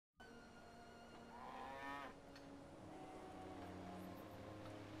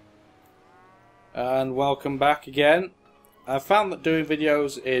And welcome back again. I've found that doing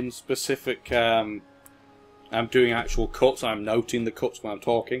videos in specific, I'm doing actual cuts, I'm noting the cuts when I'm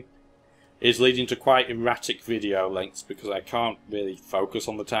talking, is leading to quite erratic video lengths because I can't really focus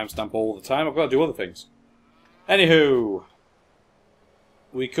on the timestamp all the time. I've got to do other things. Anywho,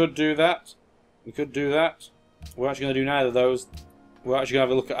 we could do that. We could do that. We're actually going to do neither of those. We're actually going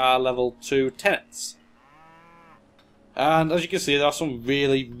to have a look at our level 2 tenets. And as you can see, there are some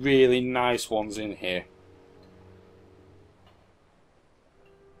really, really nice ones in here.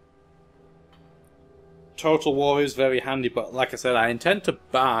 Total War is very handy, but like I said, I intend to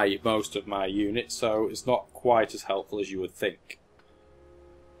buy most of my units, so it's not quite as helpful as you would think.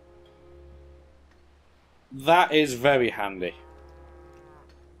 That is very handy.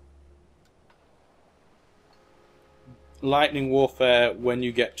 Lightning Warfare, when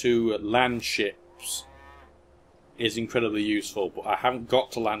you get to land ships, is incredibly useful, but I haven't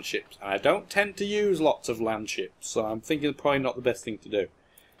got to land ships, and I don't tend to use lots of land ships, so I'm thinking it's probably not the best thing to do.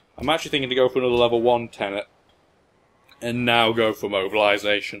 I'm actually thinking to go for another level 1 tenet, and now go for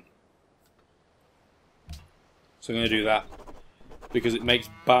mobilisation. So I'm going to do that, because it makes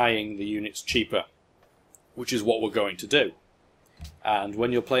buying the units cheaper, which is what we're going to do. And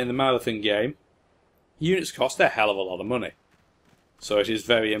when you're playing the marathon game, units cost a hell of a lot of money. So it is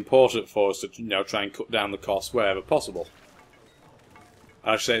very important for us to, try and cut down the costs wherever possible.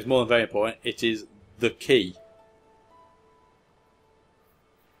 I should say it's more than very important, it is the key.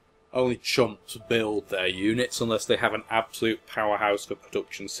 Only chumps build their units unless they have an absolute powerhouse for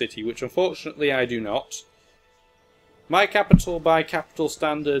production city, which unfortunately I do not. My capital by capital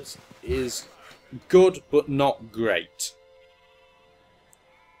standards is good but not great.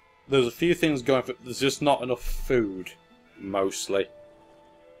 There's a few things going for it, there's just not enough food. Mostly.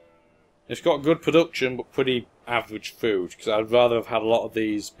 It's got good production but pretty average food, because I'd rather have had a lot of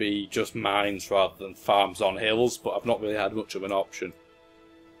these be just mines rather than farms on hills, but I've not really had much of an option.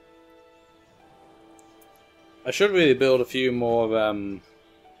 I should really build a few more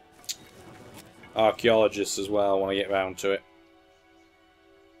archaeologists as well when I get round to it.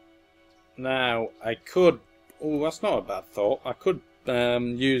 Now, I could... Oh, that's not a bad thought. I could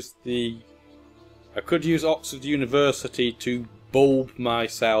use Oxford University to bulb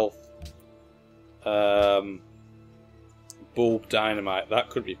myself bulb dynamite. That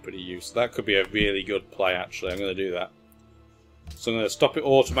could be pretty useful. That could be a really good play, actually. I'm going to do that. So I'm going to stop it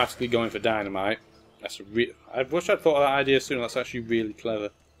automatically going for dynamite. I wish I'd thought of that idea sooner. That's actually really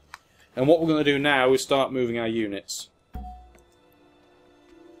clever. And what we're going to do now is start moving our units.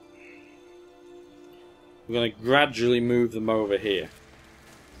 We're going to gradually move them over here.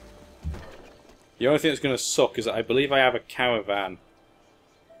 The only thing that's going to suck is that I believe I have a caravan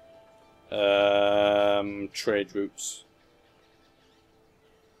trade routes.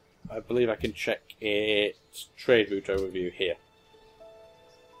 I believe I can check its trade route overview here.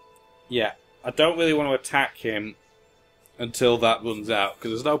 Yeah, I don't really want to attack him until that runs out,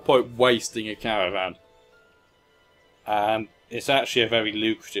 because there's no point wasting a caravan. And it's actually a very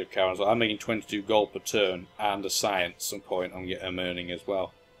lucrative caravan. So I'm making 22 gold per turn, and a science at some point I'm earning as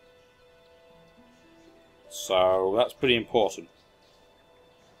well. So that's pretty important.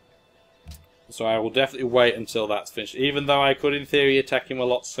 So I will definitely wait until that's finished. Even though I could in theory attack him a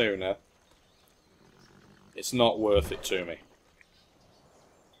lot sooner, it's not worth it to me.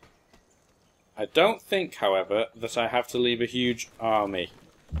 I don't think, however, that I have to leave a huge army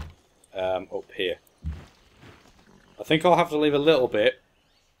up here. I think I'll have to leave a little bit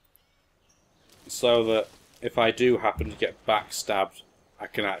so that if I do happen to get backstabbed, I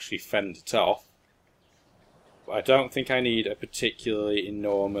can actually fend it off. I don't think I need a particularly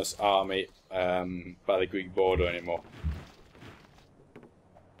enormous army by the Greek border anymore.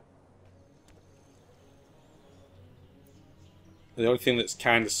 The only thing that's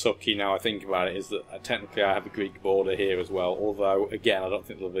kind of sucky now I think about it is that technically I have a Greek border here as well, although again I don't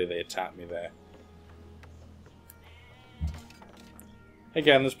think they'll really attack me there.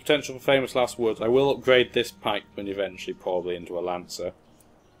 Again, there's potential for famous last words. I will upgrade this pikeman eventually probably into a lancer,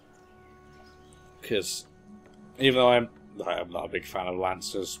 because even though I'm not a big fan of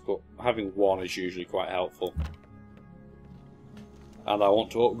lancers, but having one is usually quite helpful. And I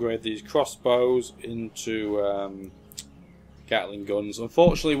want to upgrade these crossbows into Gatling guns.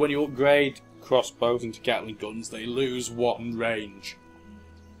 Unfortunately, when you upgrade crossbows into Gatling guns, they lose 1 range,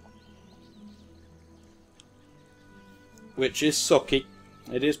 which is sucky.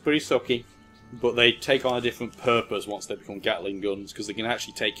 It is pretty sucky, but they take on a different purpose once they become Gatling guns, because they can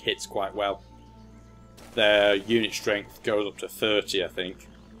actually take hits quite well. Their unit strength goes up to 30, I think.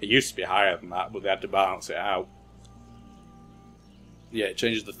 It used to be higher than that, but they had to balance it out. Yeah, it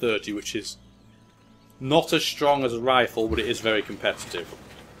changes to 30, which is Not as strong as a rifle, but it is very competitive.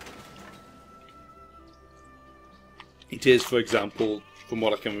 It is, for example, from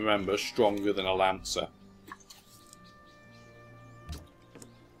what I can remember, stronger than a Lancer.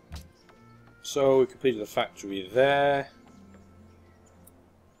 So we completed the factory there.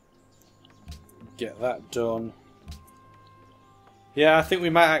 Get that done. Yeah, I think we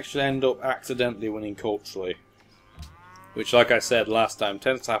might actually end up accidentally winning culturally. Which, like I said last time,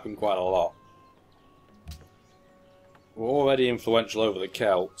 tends to happen quite a lot. We're already influential over the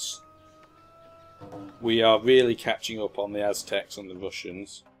Celts. We are really catching up on the Aztecs and the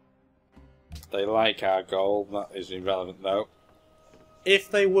Russians. They like our gold, that is irrelevant though.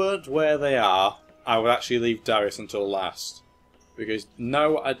 If they weren't where they are, I would actually leave Darius until last. Because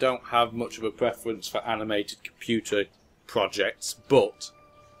no, I don't have much of a preference for animated computer projects, but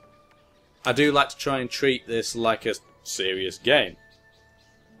I do like to try and treat this like a serious game.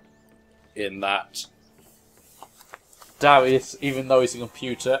 In that Darius, even though he's a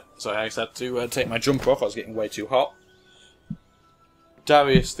computer, so I just had to take my jumper off, I was getting way too hot.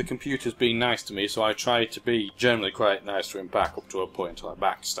 Darius, the computer's being nice to me, so I try to be generally quite nice to him back up to a point. I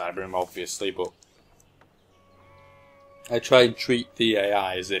backstab him, obviously, but I try and treat the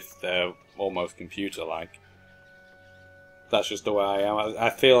AI as if they're almost computer-like. That's just the way I am.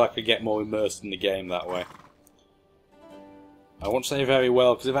 I feel like I get more immersed in the game that way. I won't say very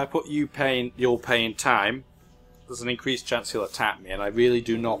well, because if I put you'll pay in time, there's an increased chance he'll attack me, and I really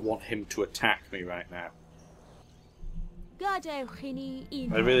do not want him to attack me right now. I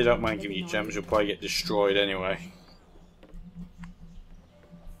really don't mind giving you gems, you'll probably get destroyed anyway.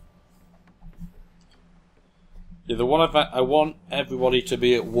 Yeah, I want everybody to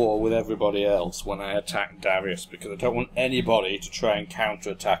be at war with everybody else when I attack Darius, because I don't want anybody to try and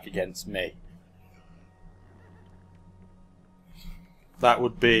counter-attack against me. That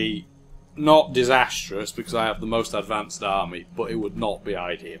would be not disastrous, because I have the most advanced army, but it would not be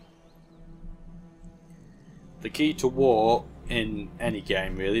ideal. The key to war in any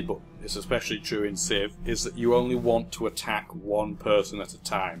game, really, but it's especially true in Civ, is that you only want to attack one person at a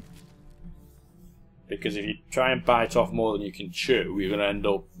time. Because if you try and bite off more than you can chew, you're going to end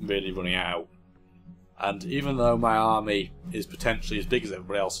up really running out. And even though my army is potentially as big as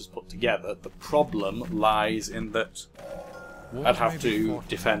everybody else's put together, the problem lies in that I'd have to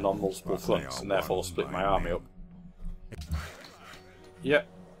defend on multiple fronts, and therefore split my army up. Yep.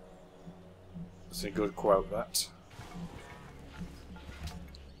 That's a good quote, that.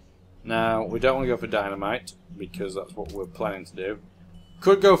 Now, we don't want to go for dynamite, because that's what we're planning to do.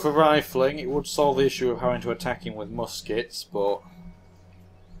 Could go for rifling, it would solve the issue of having to attack him with muskets, but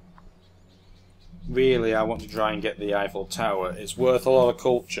really I want to try and get the Eiffel Tower. It's worth a lot of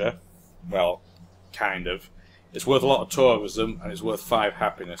culture, well, kind of. It's worth a lot of tourism, and it's worth 5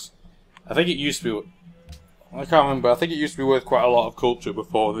 happiness. I think it used to be, I can't remember, I think it used to be worth quite a lot of culture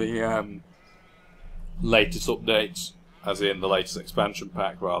before the latest updates, as in the latest expansion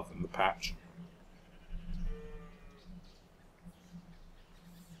pack rather than the patch.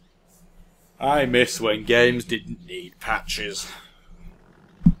 I miss when games didn't need patches.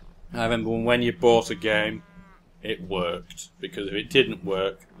 I remember when you bought a game, it worked. Because if it didn't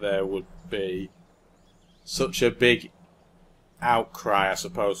work, there would be such a big outcry, I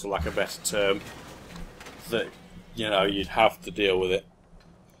suppose, for lack of a better term, that, you know, you'd have to deal with it.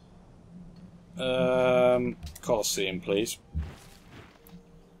 Colosseum, please.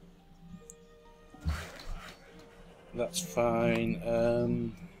 That's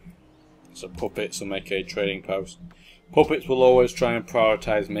fine. So puppets will make a trading post. Puppets will always try and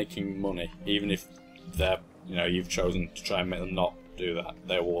prioritise making money, even if they're, you know, you've chosen to try and make them not do that.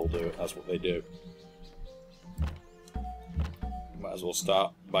 They will all do it. That's what they do. Might as well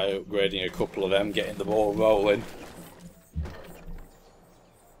start by upgrading a couple of them, getting the ball rolling.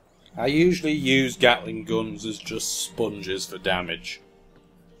 I usually use Gatling guns as just sponges for damage,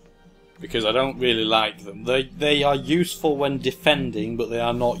 because I don't really like them. They are useful when defending, but they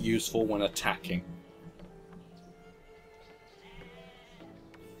are not useful when attacking.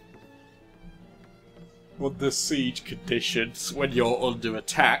 With the siege conditions, when you're under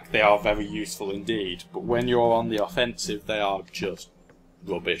attack, they are very useful indeed, but when you're on the offensive, they are just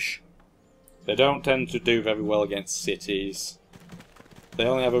rubbish. They don't tend to do very well against cities. They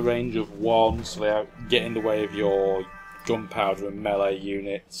only have a range of 1, so they get in the way of your gunpowder and melee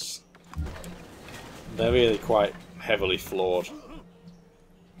units. They're really quite heavily flawed.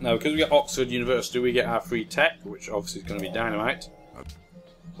 Now, because we get Oxford University, we get our free tech, which obviously is going to be dynamite.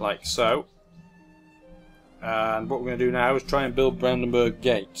 Like so. And what we're going to do now is try and build Brandenburg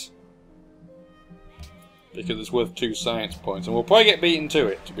Gate. Because it's worth 2 science points. And we'll probably get beaten to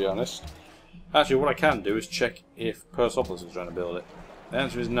it, to be honest. Actually, what I can do is check if Persepolis is trying to build it. The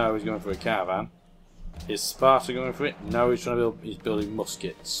answer is no, he's going for a caravan. Is Sparta going for it? No, he's building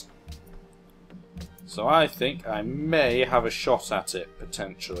muskets. So I think I may have a shot at it,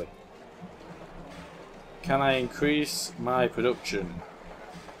 potentially. Can I increase my production?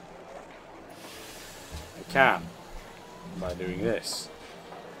 I can. By doing this.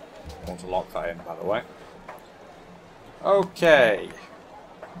 I want to lock that in, by the way. Okay.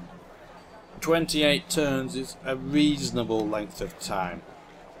 28 turns is a reasonable length of time.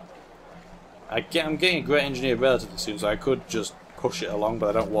 I'm getting a great engineer relatively soon, so I could just push it along, but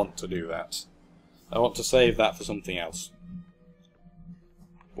I don't want to do that. I want to save that for something else.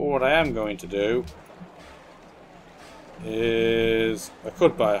 But what I am going to do is I'm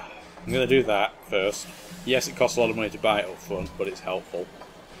going to do that first. Yes, it costs a lot of money to buy it up front, but it's helpful.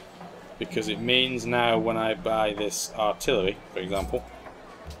 Because it means now when I buy this artillery, for example,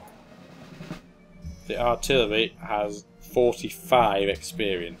 the artillery has 45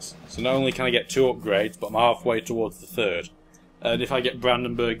 experience. So not only can I get 2 upgrades, but I'm halfway towards the 3rd. And if I get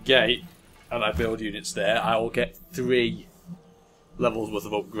Brandenburg Gate, and I build units there, I will get 3 levels worth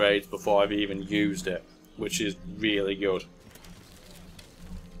of upgrades before I've even used it, which is really good.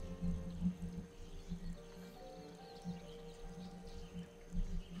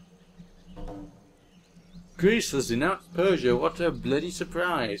 Greece has denounced Persia, what a bloody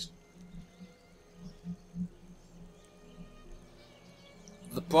surprise.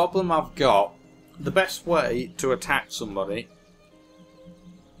 The problem I've got, the best way to attack somebody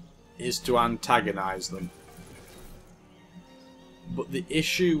is to antagonise them. But the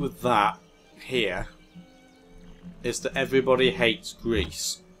issue with that here is that everybody hates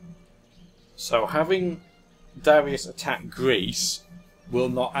Greece. So having Darius attack Greece will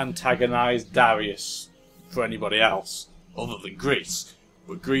not antagonise Darius for anybody else other than Greece.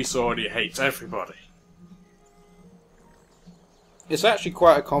 But Greece already hates everybody. It's actually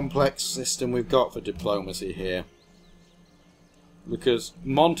quite a complex system we've got for diplomacy here. Because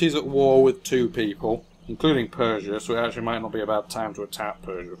Monty's at war with 2 people, including Persia, so it actually might not be a bad time to attack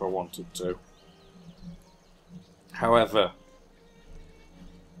Persia if I wanted to. However,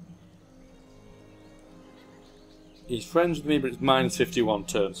 he's friends with me, but it's minus 51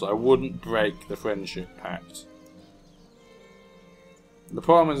 turns, so I wouldn't break the friendship pact. The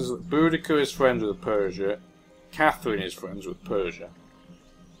problem is that Boudica is friends with Persia, Catherine is friends with Persia.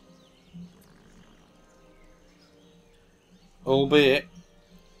 Albeit,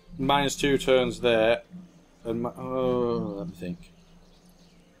 minus 2 turns there, and let me think.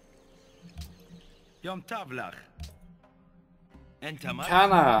 Can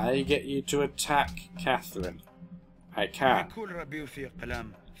I get you to attack Catherine? I can.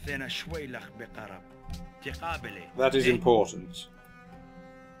 That is important.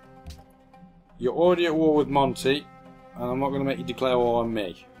 You're already at war with Monty, and I'm not going to make you declare war on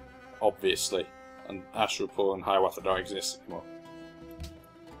me, obviously. And Ashurpur and Hiawatha don't exist anymore.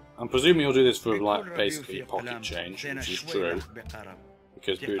 I'm presuming you'll do this for like basically pocket change, which is true,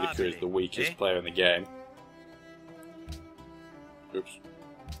 because Boudica is the weakest player in the game. Oops.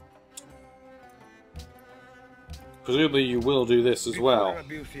 Presumably you will do this as well.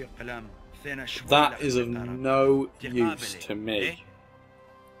 That is of no use to me.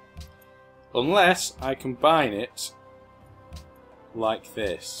 Unless I combine it like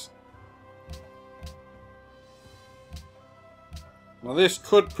this. Now this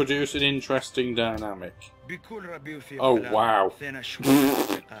could produce an interesting dynamic. Oh wow.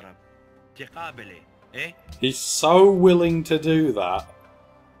 He's so willing to do that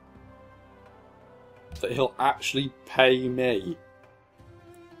that he'll actually pay me.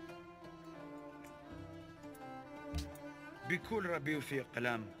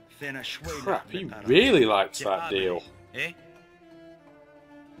 Crap, he really likes that deal.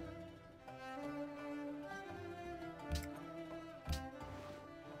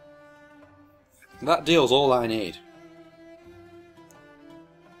 That deal's all I need.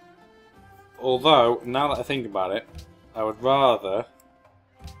 Although, now that I think about it, I would rather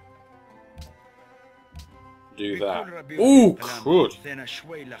do that. Ooh, crud!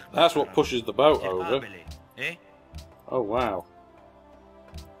 That's what pushes the boat over. Oh, wow.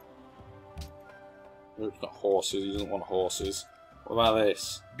 Oops, not horses. He doesn't want horses. What about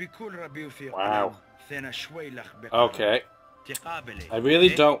this? Wow. Okay. I really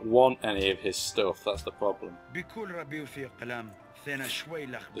don't want any of his stuff, that's the problem. This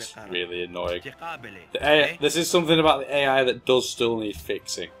is really annoying. The AI, this is something about the AI that does still need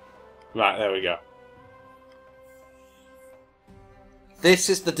fixing. Right, there we go. This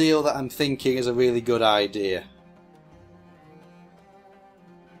is the deal that I'm thinking is a really good idea.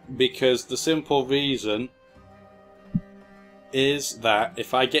 Because the simple reason is that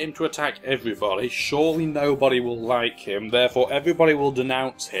if I get him to attack everybody, surely nobody will like him, therefore everybody will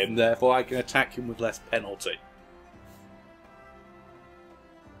denounce him, therefore I can attack him with less penalty.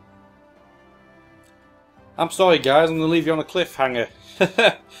 I'm sorry guys, I'm going to leave you on a cliffhanger.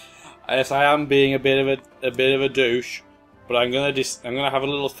 Yes, I am being a bit of a douche, but I'm going to have a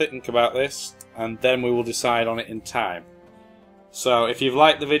little think about this, and then we will decide on it in time. So if you've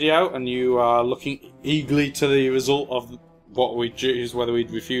liked the video and you are looking eagerly to the result of what we choose, whether we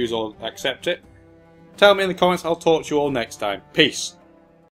refuse or accept it, tell me in the comments. I'll talk to you all next time. Peace.